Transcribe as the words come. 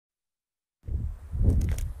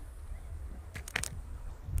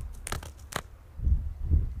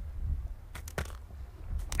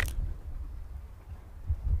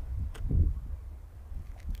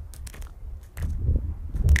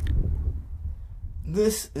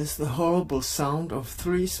This is the horrible sound of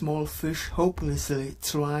 3 small fish hopelessly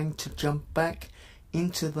trying to jump back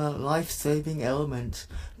into the life-saving element,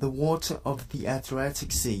 the water of the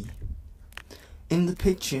Adriatic Sea. In the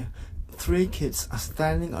picture, 3 kids are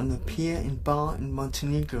standing on the pier in Bar in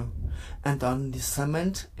Montenegro, and on the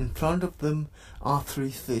cement in front of them are 3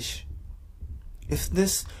 fish. If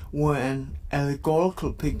this were an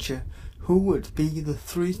allegorical picture, who would be the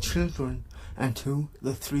 3 children and who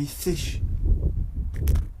the 3 fish?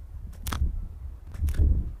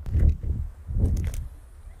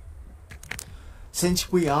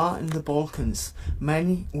 Since we are in the Balkans,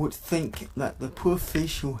 many would think that the poor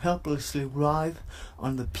fish who helplessly writhe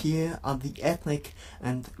on the pier are the ethnic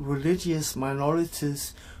and religious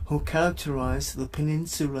minorities who characterise the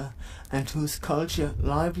peninsula and whose culture,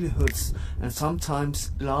 livelihoods and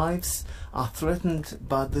sometimes lives are threatened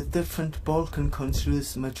by the different Balkan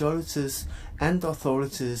countries' majorities and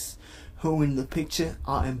authorities, who in the picture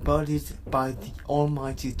are embodied by the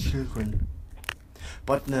almighty children.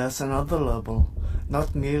 But there's another level,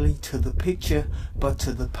 not merely to the picture, but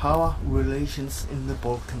to the power relations in the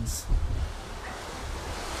Balkans.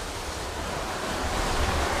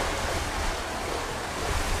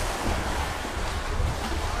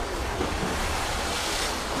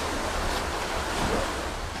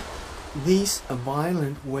 These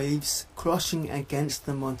violent waves crushing against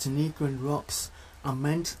the Montenegrin rocks are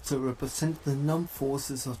meant to represent the numb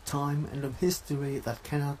forces of time and of history that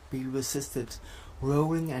cannot be resisted,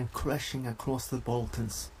 rolling and crashing across the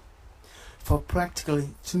Balkans. For practically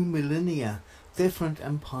 2 millennia, different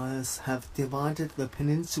empires have divided the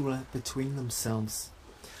peninsula between themselves.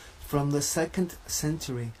 From the 2nd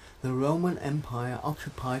century, the Roman Empire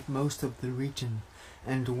occupied most of the region,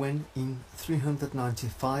 and when in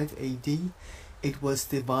 395 AD it was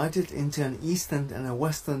divided into an eastern and a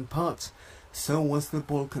western part, so was the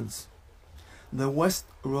Balkans. The West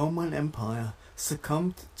Roman Empire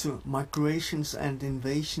succumbed to migrations and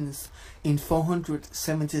invasions in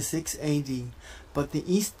 476 AD, but the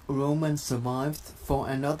East Roman survived for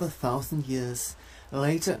another 1,000 years,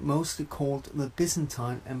 later mostly called the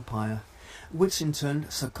Byzantine Empire, which in turn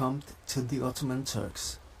succumbed to the Ottoman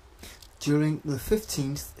Turks. During the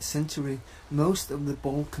 15th century, most of the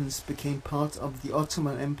Balkans became part of the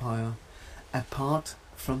Ottoman Empire, apart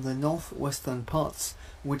from the northwestern parts,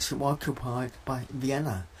 which were occupied by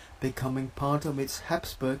Vienna, becoming part of its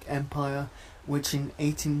Habsburg Empire, which in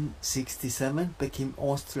 1867 became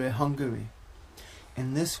Austria-Hungary.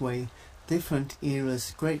 In this way, different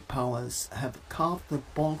eras' great powers have carved the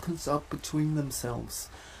Balkans up between themselves,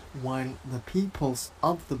 while the peoples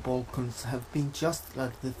of the Balkans have been just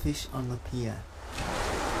like the fish on the pier.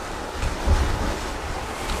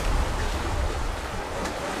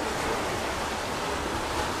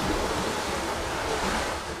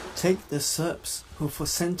 Take the Serbs, who for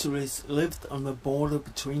centuries lived on the border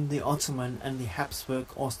between the Ottoman and the Habsburg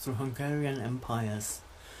Austro-Hungarian empires.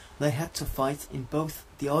 They had to fight in both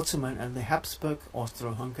the Ottoman and the Habsburg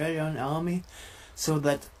Austro-Hungarian army, so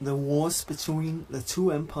that the wars between the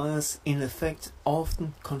 2 empires in effect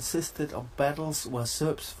often consisted of battles where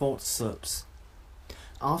Serbs fought Serbs.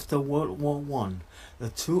 After World War I, the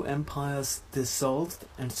 2 empires dissolved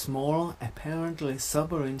and smaller, apparently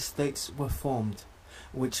sovereign states were formed,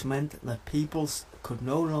 which meant that peoples could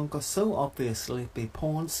no longer so obviously be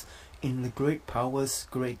pawns in the great powers'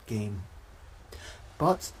 great game.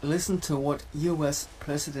 But listen to what US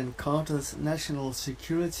President Carter's National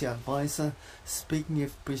Security Advisor Zbigniew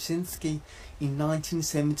Brzezinski in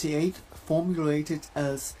 1978 formulated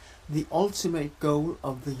as the ultimate goal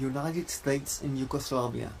of the United States in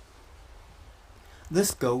Yugoslavia.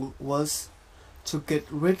 This goal was to get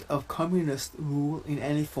rid of communist rule in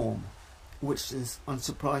any form, which is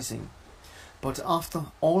unsurprising. But after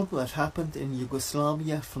all that happened in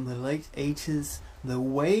Yugoslavia from the late 80s, the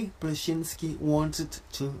way Brzezinski wanted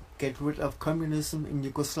to get rid of communism in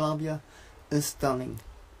Yugoslavia is stunning.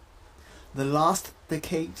 The last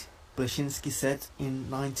decade, Brzezinski said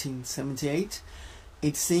in 1978,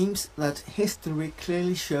 it seems that history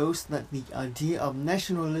clearly shows that the idea of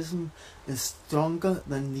nationalism is stronger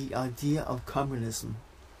than the idea of communism.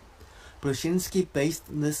 Brzezinski based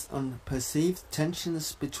this on perceived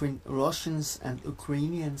tensions between Russians and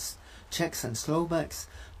Ukrainians, Czechs and Slovaks,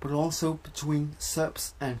 but also between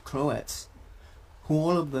Serbs and Croats, who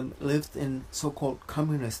all of them lived in so-called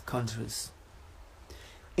communist countries.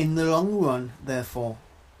 In the long run, therefore,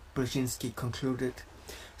 Brzezinski concluded,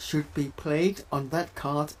 should be played on that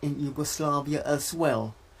card in Yugoslavia as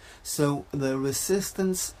well, so the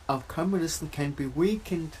resistance of communism can be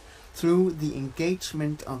weakened through the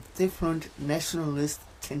engagement of different nationalist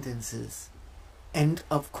tendencies. End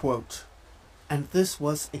of quote. And this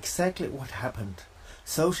was exactly what happened.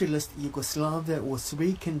 Socialist Yugoslavia was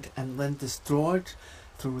weakened and then destroyed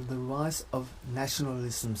through the rise of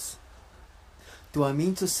nationalisms. Do I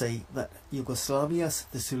mean to say that Yugoslavia's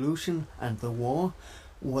dissolution and the war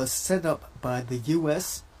was set up by the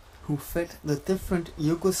US, who fed the different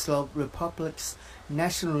Yugoslav republics'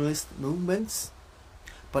 nationalist movements?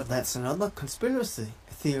 But that's another conspiracy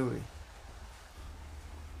theory.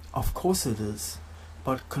 Of course it is,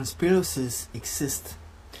 but conspiracies exist,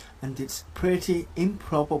 and it's pretty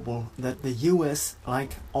improbable that the US,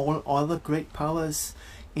 like all other great powers,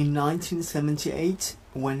 in 1978,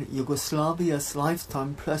 when Yugoslavia's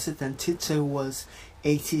lifetime president Tito was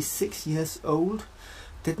 86 years old,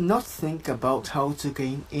 did not think about how to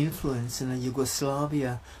gain influence in a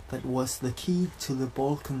Yugoslavia that was the key to the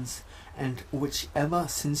Balkans, and which ever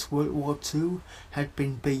since World War II had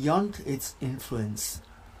been beyond its influence.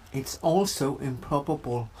 It's also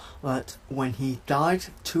improbable that when he died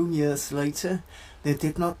 2 years later, they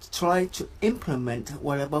did not try to implement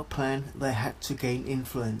whatever plan they had to gain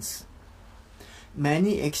influence.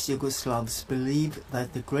 Many ex-Yugoslavs believe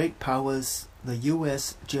that the great powers, the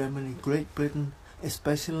US, Germany, Great Britain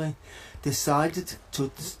especially, decided to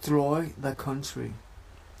destroy the country,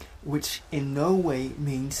 which in no way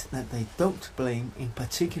means that they don't blame in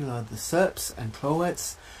particular the Serbs and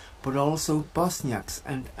Croats, but also Bosniaks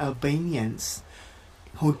and Albanians,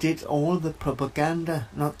 who did all the propaganda,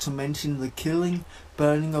 not to mention the killing,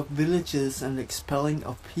 burning of villages and expelling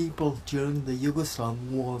of people during the Yugoslav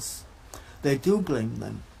wars. They do blame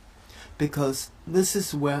them, because this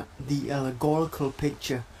is where the allegorical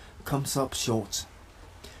picture comes up short.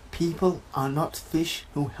 People are not fish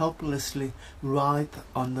who helplessly writhe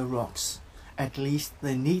on the rocks. At least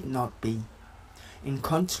they need not be. In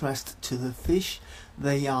contrast to the fish,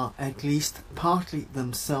 they are at least partly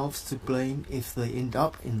themselves to blame if they end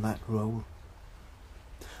up in that role.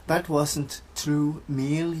 That wasn't true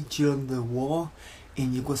merely during the war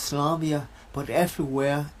in Yugoslavia, but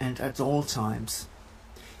everywhere and at all times.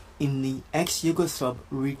 In the ex-Yugoslav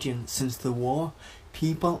region since the war,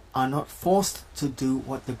 people are not forced to do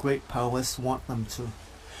what the great powers want them to.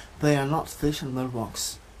 They are not fish on the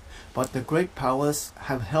rocks. But the great powers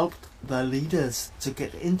have helped their leaders to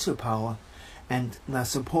get into power, and they're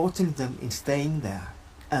supporting them in staying there,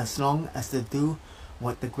 as long as they do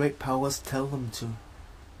what the great powers tell them to.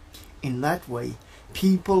 In that way,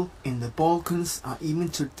 people in the Balkans are even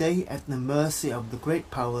today at the mercy of the great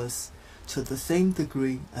powers, to the same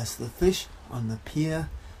degree as the fish on the pier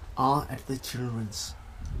are at the children's.